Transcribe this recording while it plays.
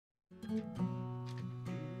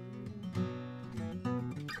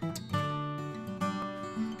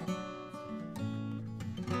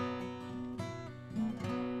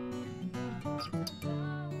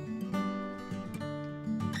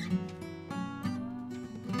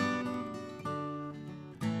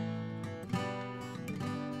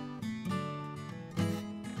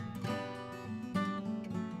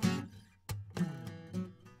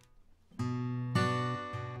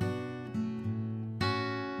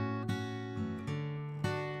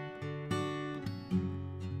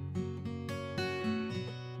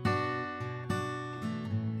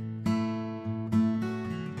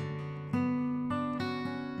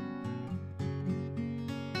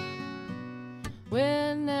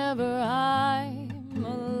Whenever I'm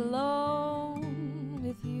alone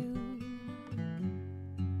with you,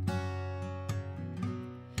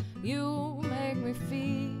 you make me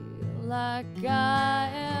feel like I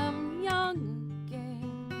am young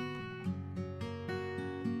again.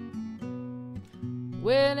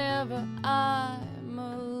 Whenever I'm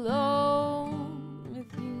alone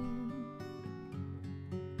with you,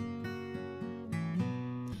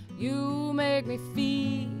 you make me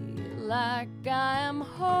feel like I am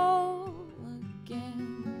whole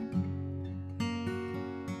again.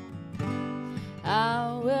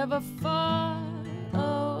 However far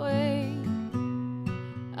away,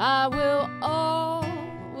 I will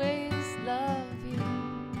always love you.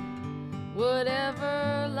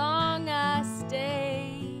 Whatever long I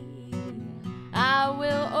stay, I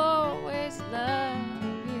will always love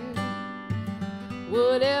you.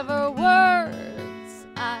 Whatever words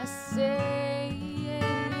I say,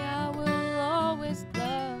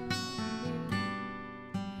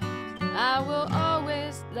 I will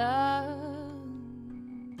always love you.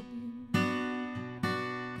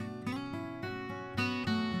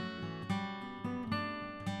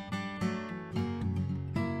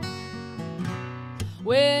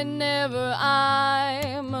 Whenever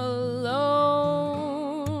I'm alone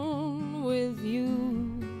with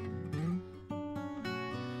you,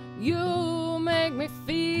 you make me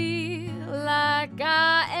feel like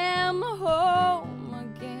I am home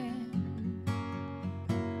again.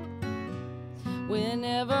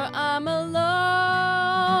 Whenever I'm alone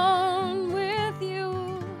with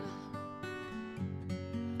you,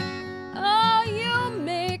 oh, you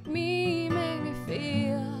make me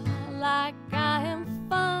feel like I am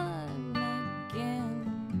fun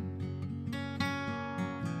again.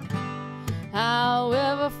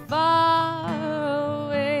 However far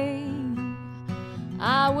away,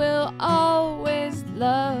 I will always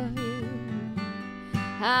love you.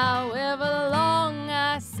 However long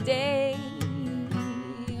I stay,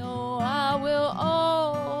 I will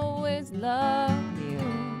always love you.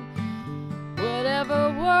 Whatever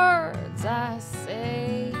words I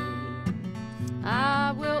say,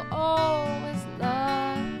 I will always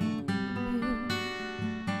love you.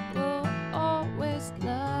 Will always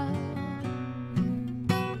love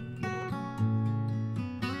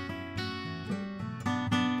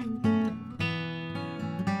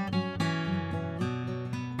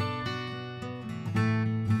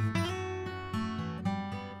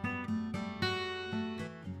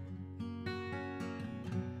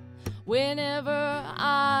whenever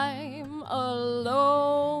I'm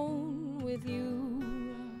alone with you.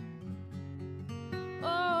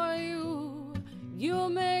 Oh, you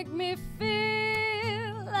make me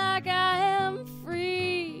feel like I am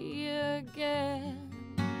free again.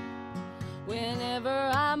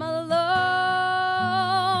 Whenever I'm alone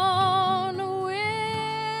with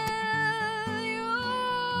you, you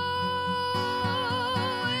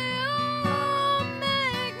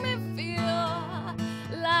make me feel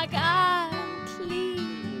like I'm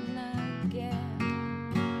clean again.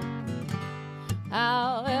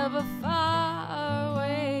 However far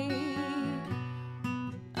away,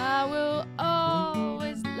 I will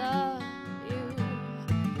always love you.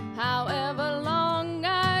 However long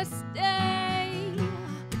I stay,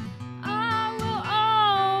 I will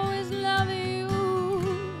always love you.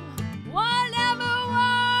 Whatever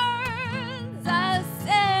words I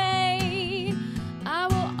say, I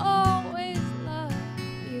will always love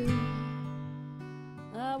you.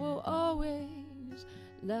 I will always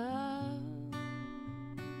love you.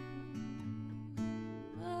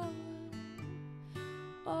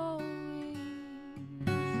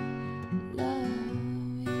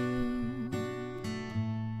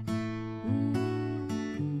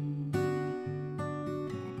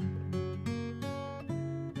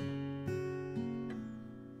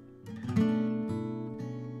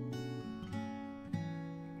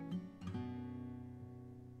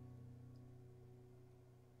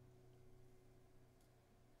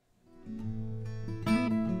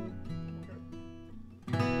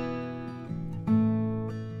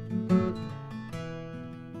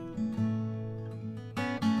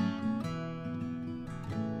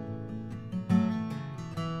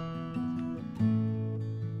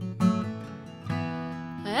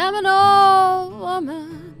 I'm an old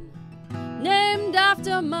woman named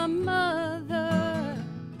after my mother.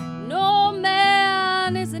 No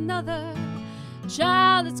man is another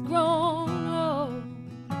child that's grown old.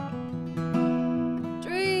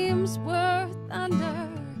 Dreams were thunder,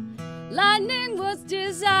 lightning was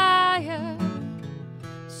desire.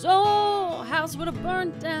 Soul house would have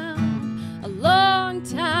burned down a long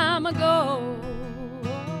time ago.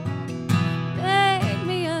 Make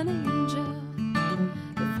me an angel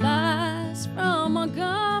that flies from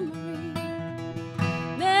Montgomery.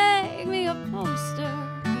 Make me a poster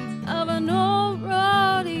of an old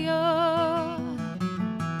rodeo.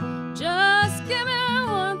 Just give me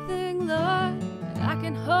one thing, Lord, that I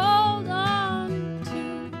can hold on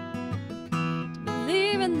to. To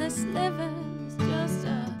believe in this living is just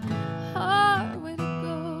a hard way to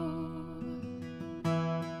go.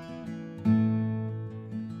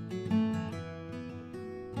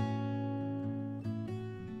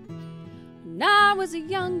 When I was a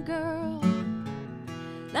young girl,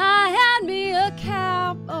 I had me a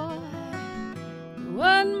cowboy. There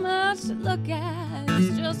wasn't much to look at,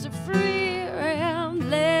 it's just a free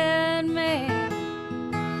rambling man.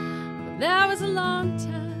 But that was a long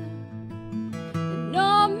time, and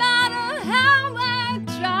no matter how I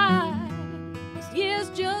tried, these years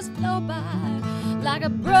just blow by like a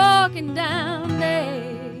broken down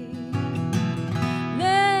day.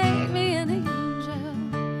 Make me an angel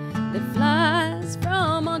that flies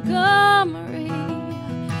from Montgomery.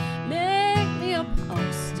 Make me a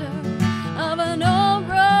poster of an old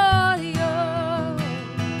rodeo.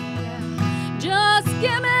 Just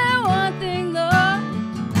give me one thing, Lord,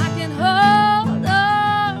 I can hold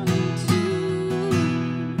on to.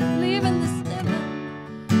 Leaving this living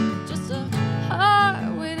just a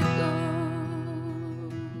hard way to go.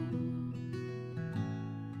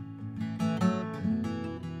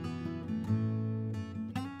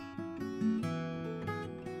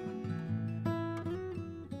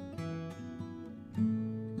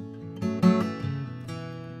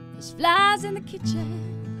 There's flies in the kitchen,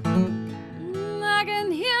 I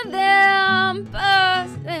can hear them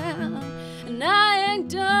buzzing, and I ain't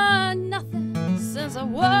done nothing since I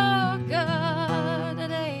woke up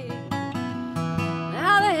today.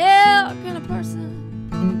 How the hell can a person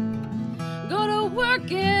go to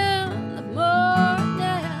work in the morning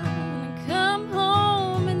and come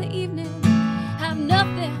home in the evening, have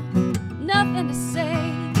nothing to say?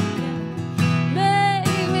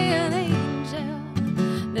 Make me an angel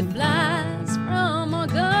that flies from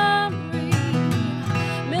Montgomery.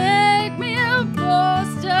 Make me a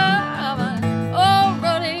poster of an old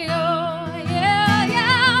rodeo. Yeah,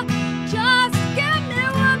 yeah. Just give me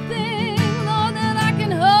one thing, Lord, that I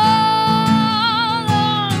can hold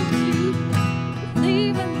on to.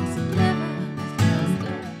 Leaving this living is just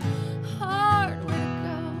a hard way to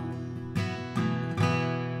go.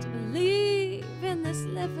 To believe in this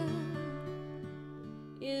living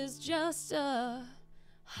is just a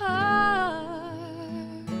hard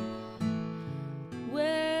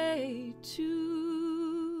way to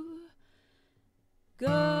go.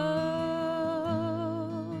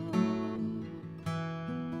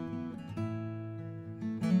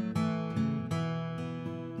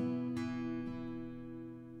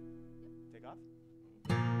 Take off.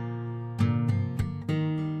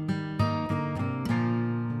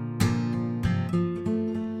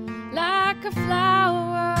 Like a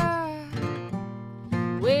flower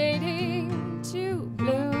waiting to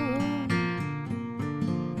bloom,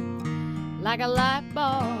 like a light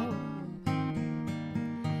bulb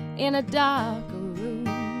in a dark room.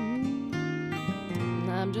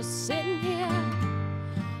 I'm just sitting here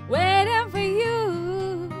waiting for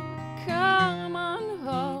you to come on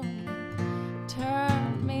home,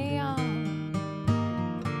 turn me on.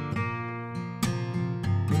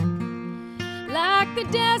 Like the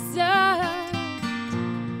desert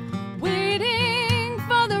waiting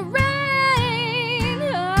for the rain,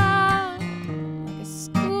 oh, like a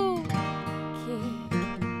school kid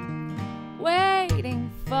waiting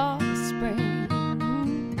for the spring.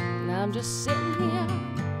 And I'm just sitting here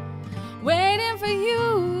waiting for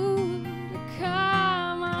you to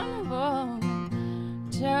come on home,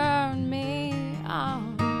 turn me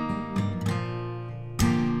on.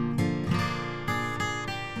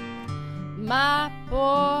 My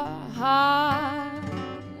poor heart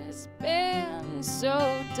has been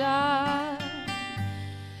so dark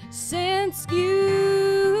since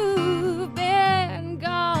you've been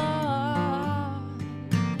gone.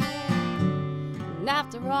 And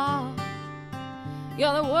after all,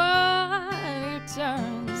 you're the one who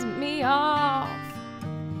turns me off,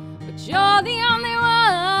 but you're the only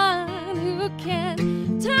one who can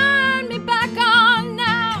turn me back on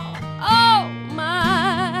now.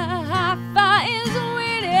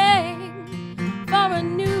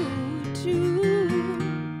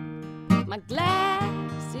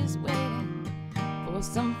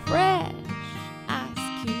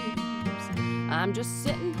 I'm just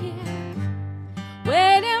sitting here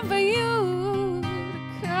waiting for you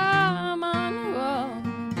to come on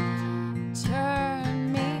home,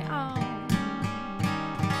 turn me on.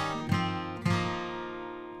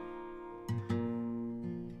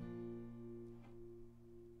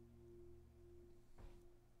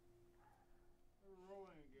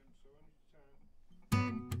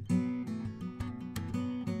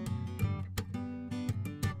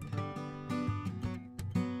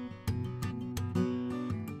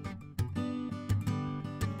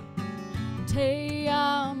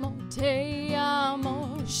 Te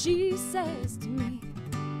amo, she says to me.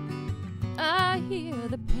 I hear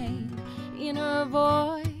the pain in her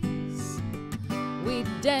voice. We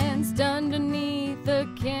danced underneath the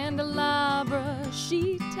candelabra.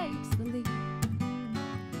 She takes the lead.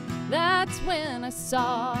 That's when I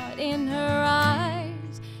saw it in her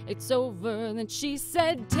eyes. It's over, then she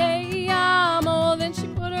said, Te amo. Then she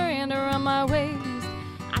put her hand around my waist.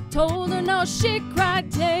 I told her no, she cried,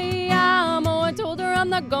 Te amo. I told her I'm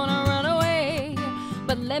not gonna run away,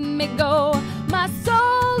 but let me go. My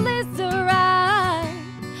soul is alright,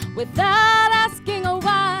 without asking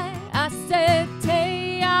why. I said,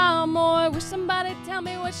 Te amo. I wish somebody tell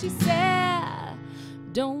me what she said.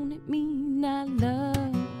 Don't it mean I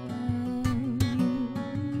love you?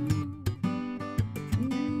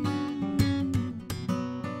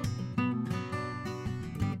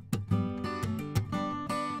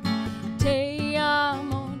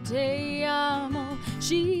 Te amo,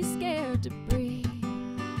 she's scared to breathe.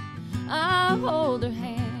 I hold her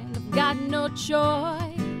hand, I've got no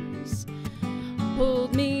choice.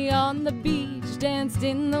 Pulled me on the beach, danced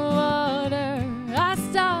in the water. I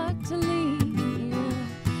start to leave.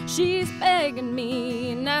 She's begging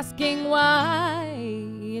me and asking why.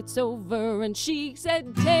 It's over, and she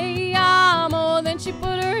said, Te amo. Then she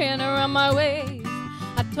put her hand around my waist.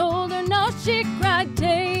 I told her no, she cried,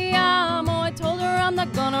 Te amo. I told her I'm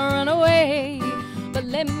not gonna run away, but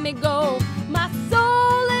let me go. My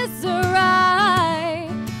soul is alright,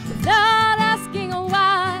 without asking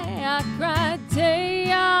why. I cried,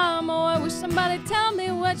 Te amo. I wish somebody tell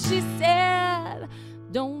me what she said.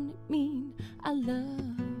 Don't it mean I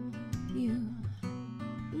love you?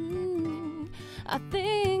 I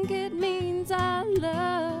think it means I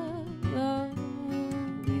love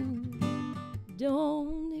you.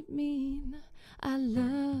 Don't it mean I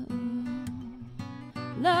love?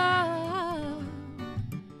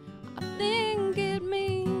 I think it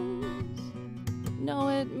means, no,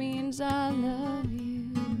 it means I love you.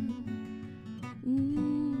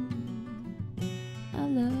 I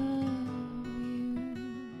love you.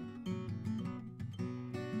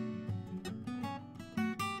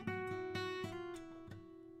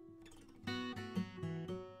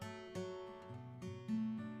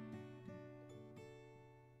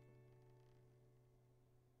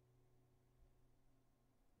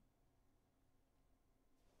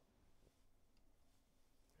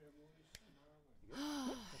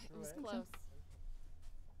 It was close.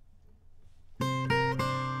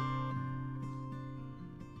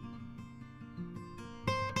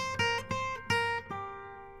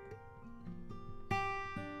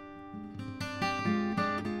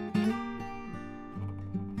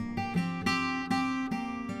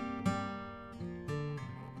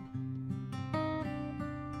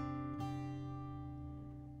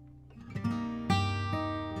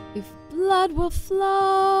 If blood will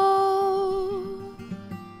flow,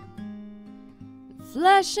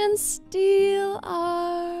 flesh and steel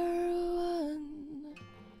are one,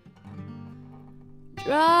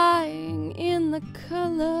 drying in the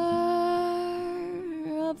color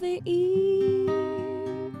of the evening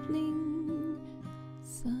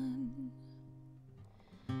sun.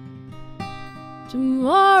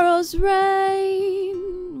 Tomorrow's rain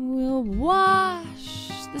will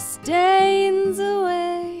wash the stains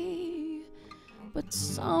away, but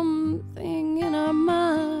something in our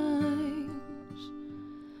minds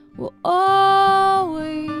will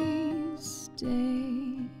always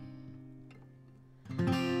stay.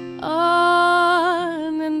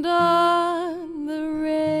 On and on the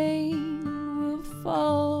rain will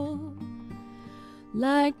fall,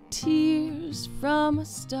 like tears from a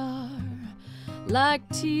star, like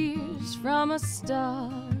tears from a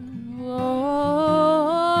star. On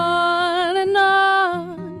and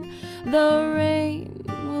on the rain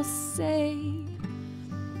will say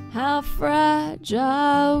how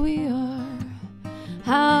fragile we are,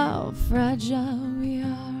 how fragile we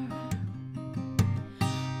are.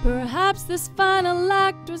 Perhaps this final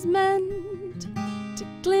act was meant to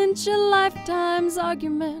clinch a lifetime's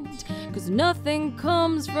argument, 'cause nothing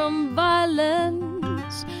comes from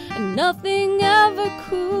violence and nothing ever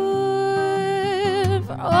could.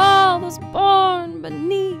 hidden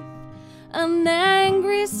beneath an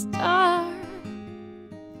angry star,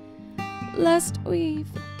 lest we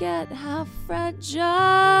forget how fragile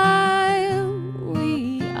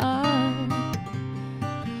we are.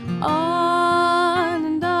 On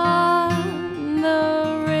and on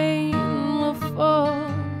the rain will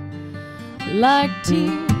fall, like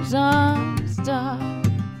tears on a star,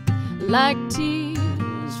 like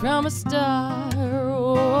tears from a star.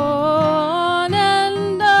 On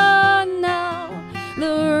and on now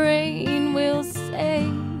the rain will say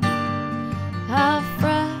how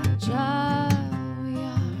fragile we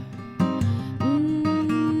are.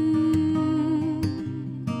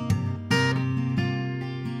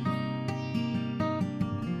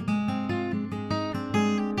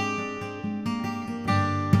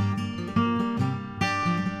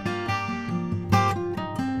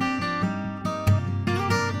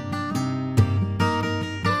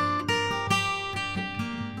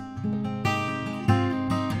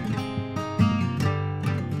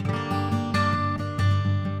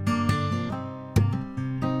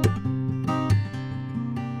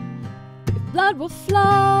 Blood will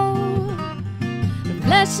flow, the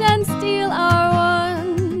flesh and steel are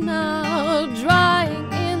one now,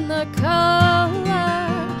 drying in the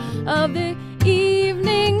color of the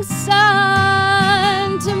evening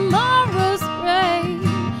sun. Tomorrow's rain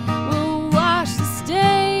will wash the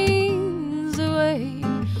stains away,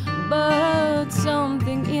 but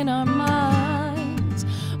something in our minds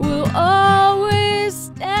will always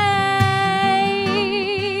stay.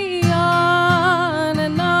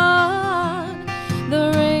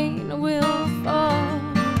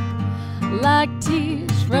 Like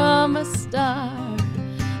tears from a star,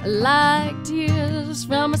 like tears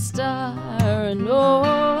from a star, and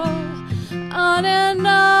on and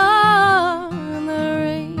on the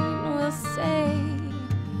rain will say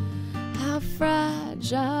how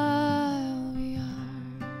fragile we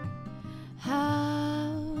are,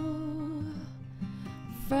 how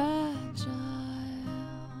fragile.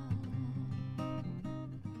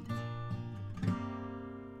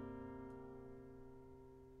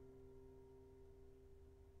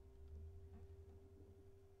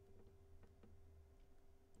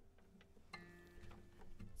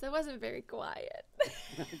 So it wasn't very quiet.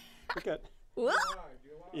 Okay. What?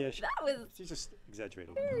 Yeah, That was she's just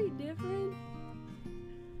exaggerating. very different.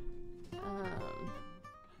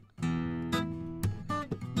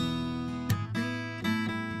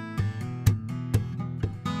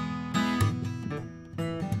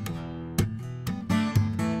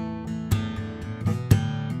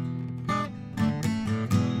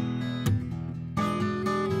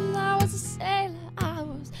 I was a sailor, I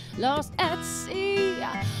was lost at sea,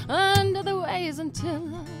 under the waves until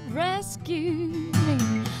love rescued me.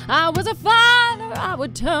 I was a fighter, I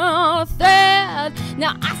would turn on a thread.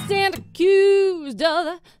 Now I stand accused of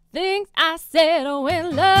the things I said. Oh,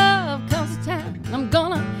 when love comes to town, I'm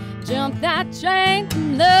gonna jump that train.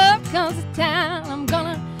 When love comes to town, I'm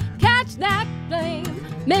gonna catch that flame.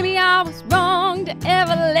 Maybe I was wrong to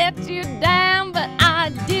ever let you down, but I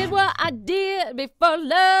did what I did before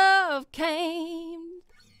love came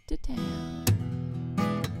to town.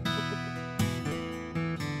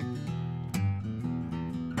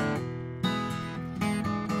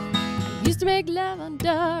 Used to make love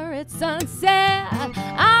under its sunset.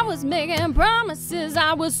 I was making promises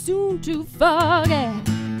I was soon to forget.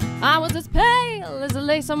 I was as pale as the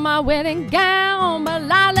lace on my wedding gown, but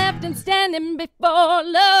I left him standing before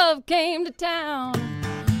love came to town.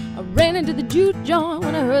 I ran into the juke joint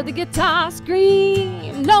when I heard the guitar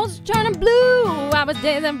scream. Nose turning blue, I was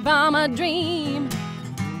dancing from a dream.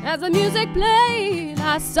 As the music played,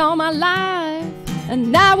 I saw my life,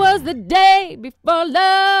 and that was the day before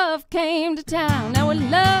love came to town. Now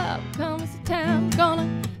when love comes to town, I'm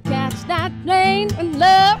gonna catch that plane. When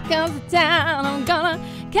love comes to town, I'm gonna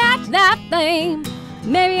catch that flame.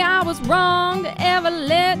 Maybe I was wrong to ever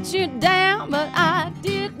let you down, but I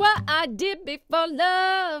did what I did before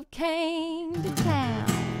love came to town.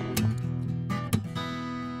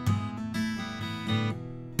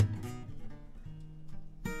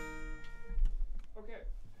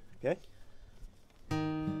 Okay.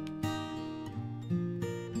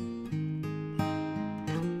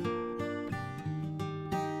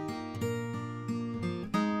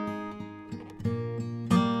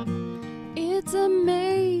 It's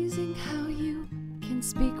amazing how you can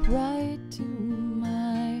speak right to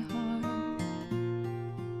my heart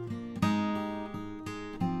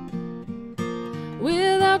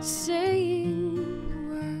without saying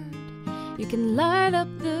a word. You can light up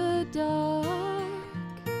the dark.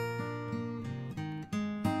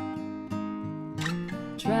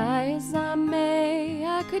 Try as I may,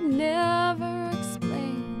 I could never explain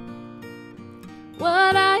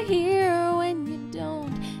what I hear when you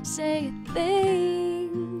don't say a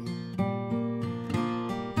thing.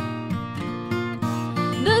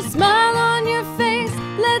 The smile on your face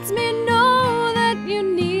lets me know that you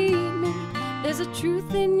need me. There's a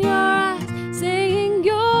truth in your eyes saying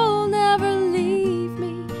you'll never leave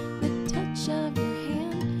me. The touch of your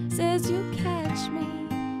hand says you'll catch me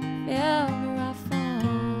if ever I fall.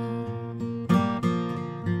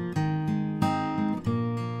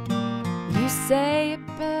 You say it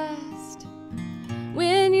best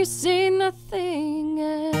when you say nothing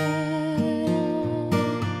at all.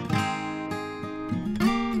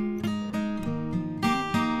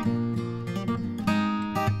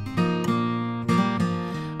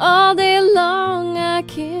 All day long I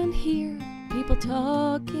can hear people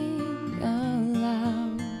talking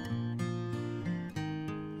aloud,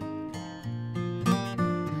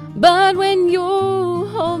 but when you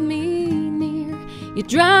hold me near, you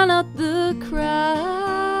drown out the crowd.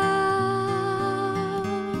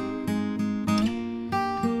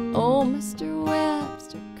 Oh, Mr.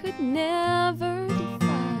 Webster could never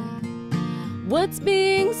define what's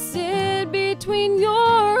being said between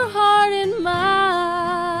your heart and mine.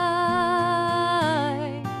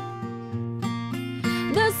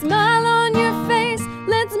 The smile on your face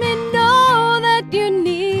lets me know that you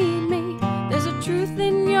need me. There's a truth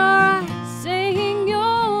in your eyes saying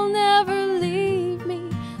you'll never leave me.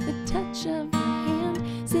 The touch of your hand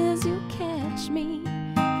says you'll catch me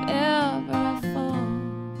if ever I fall.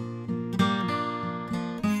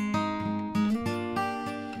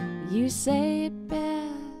 You say it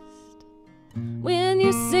best when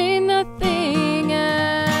you say nothing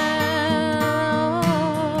at all.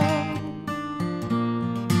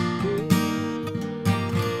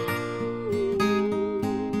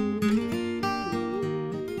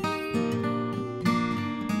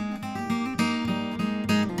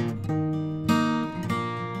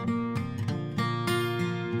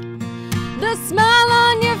 The smile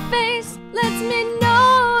on your face lets me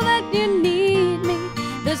know that you need me.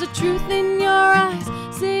 There's a truth in your eyes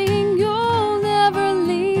saying you'll never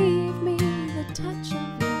leave me. The touch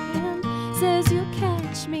of your hand says you'll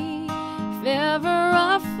catch me if ever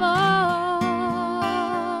I fall.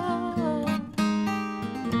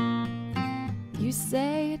 You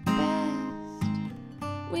say it best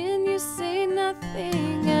when you say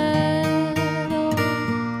nothing at all.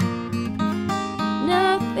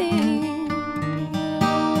 Nothing.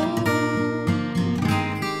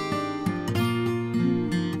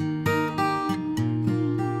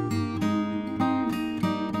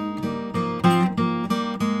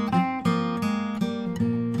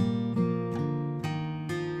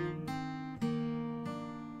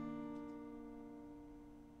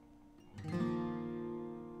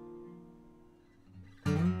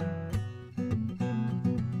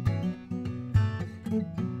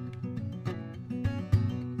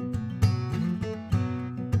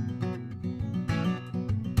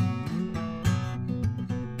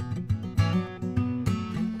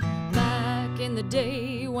 Back in the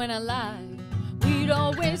day when I lied, we'd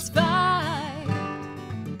always fight.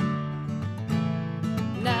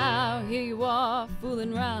 Now here you are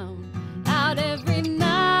fooling around out every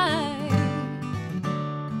night.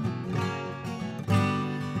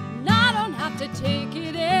 And I don't have to take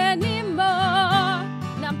it anymore,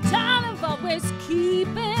 and I'm tired of always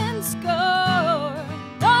keeping score.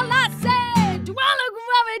 All I say, do I look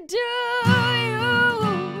worried? Do you?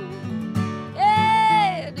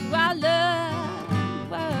 Yeah, do I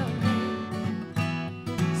look worried?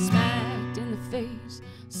 Smacked in the face,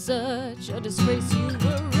 such a disgrace, you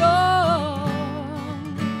were wrong.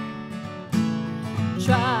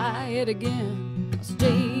 Try it again, I'll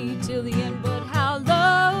stay till the end, but how long?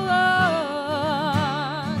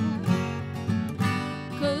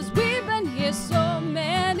 'Cause we've been here so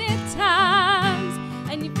many times,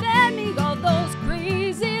 and you fed me all those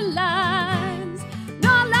crazy lines. And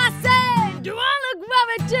all I said, do I look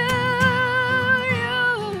worried? Do you?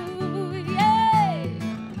 Yeah,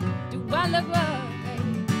 do I look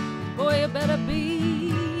worried? Boy, you better be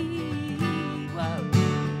worried.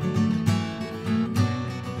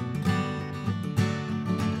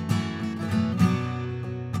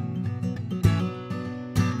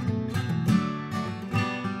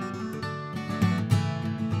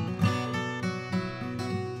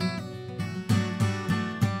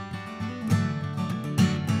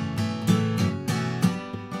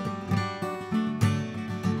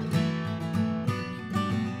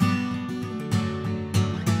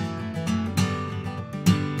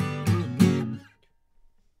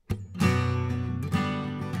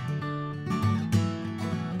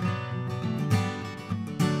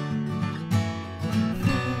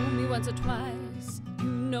 Once or twice,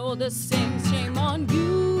 all the same, shame on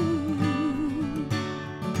you.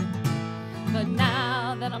 But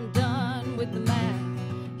now that I'm done with the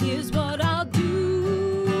math, here's what I'll do.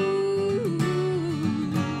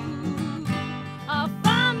 I'll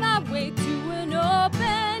find my way to an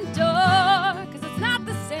open door, 'cause it's not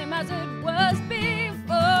the same as it was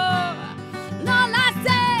before. And all I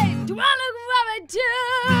say, do I look worried to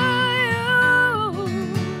you?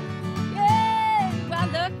 Yeah, do I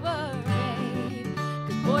look worried?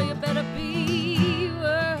 'Cause boy, you better be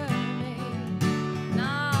worried.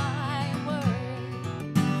 Nah, I ain't worried.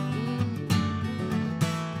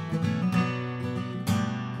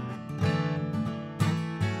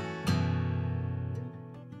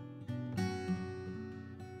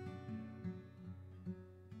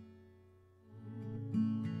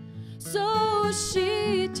 So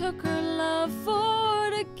she took her love for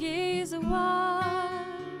to gaze a while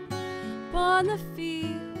upon the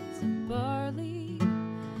fields of barley.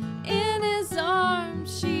 In his arms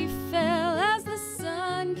she fell as the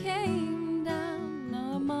sun came down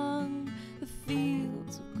among the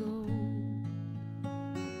fields of gold.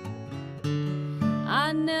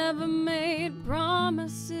 I never made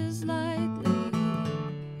promises lightly.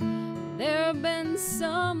 There have been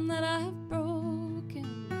some that I've broken.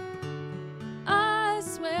 I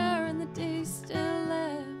swear in the days still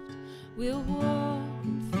left, we'll walk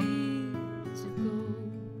in fields of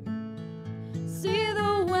gold. See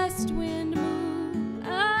the west wind move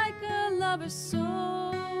like a lover's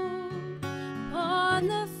soul on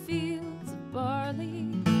the fields of barley.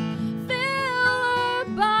 Feel her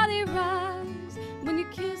body rise when you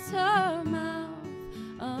kiss her mouth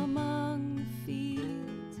among the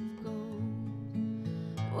fields of gold.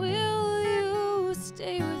 Will you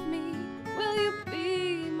stay with me? Will you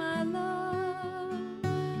be my love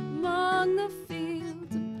among the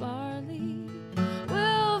fields of barley?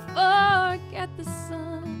 We'll forget the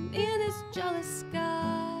sun in his jealous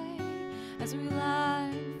sky as we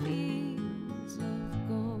lie in fields of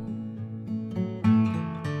gold.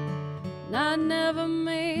 And I never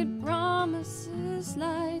made promises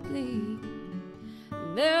lightly.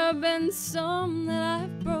 There have been some that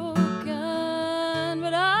I've broken,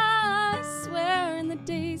 but I swear in the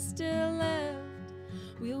days still left,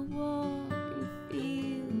 we'll walk in fields